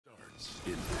starts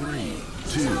in 3,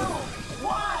 2,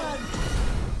 1.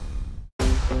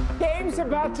 Game's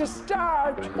about to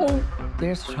start. Oh,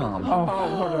 there's Tom. Oh,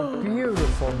 what a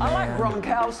beautiful man. I like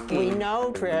Gronkowski. We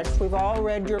know, Trish. We've all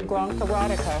read your Gronk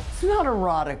erotica. It's not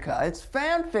erotica. It's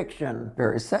fan fiction.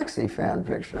 Very sexy fan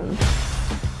fiction.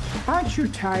 Aren't you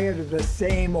tired of the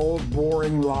same old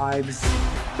boring lives?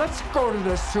 Let's go to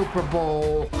the Super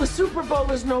Bowl. The Super Bowl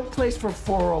is no place for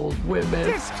 4 old women.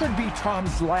 This could be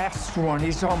Tom's last one.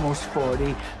 He's almost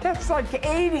 40. That's like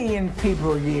 80 in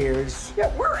people years.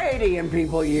 Yeah, we're 80 in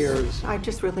people years. I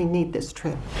just really need this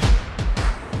trip.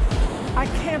 I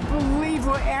can't believe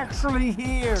we're actually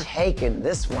here. Taking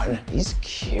this one. He's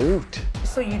cute.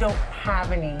 So you don't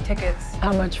have any tickets?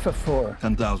 How much for 4?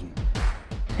 10,000.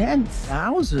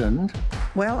 10,000?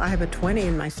 Well, I have a 20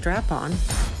 in my strap-on.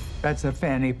 That's a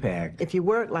fanny pack. If you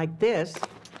wear it like this,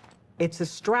 it's a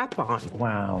strap-on.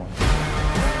 Wow.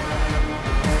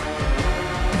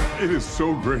 It is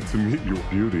so great to meet you.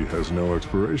 Beauty has no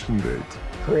expiration date.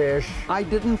 Trish, I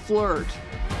didn't flirt.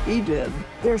 He did.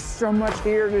 There's so much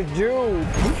here to do.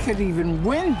 We could even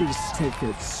win these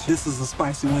tickets. This is a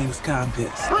spicy wings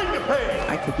contest.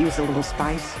 I could use a little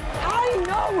spice. I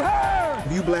know her!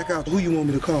 If you black out, who you want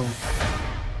me to call?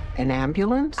 An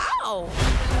ambulance?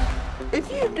 If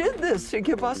you did this to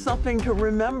give us something to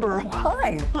remember,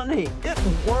 why? Honey, it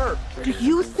worked. Do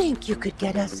you think you could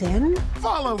get us in?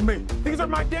 Follow me. These are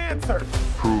my dancers.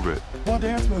 Prove it. What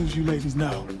dance moves you ladies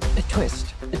know? A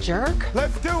twist. A jerk?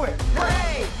 Let's do it.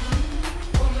 Hey!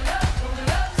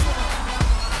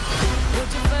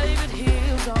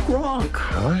 Gronk.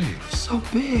 Hi. So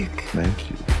big. Thank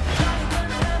you.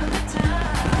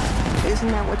 Isn't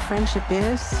that what friendship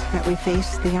is? That we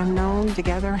face the unknown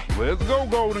together? Let's go,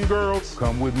 Golden Girls.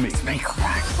 Come with me. Make a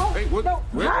rack. Hey, what? No,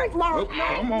 Wait, no,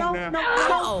 come on now.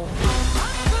 no.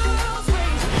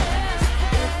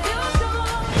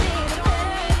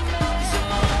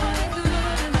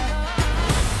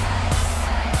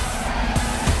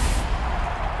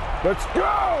 Let's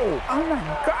go! Oh my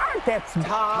God, that's Tom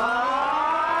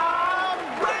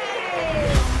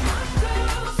Brady!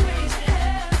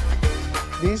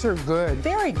 These are good.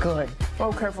 Very good.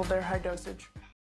 Oh, careful there, high dosage.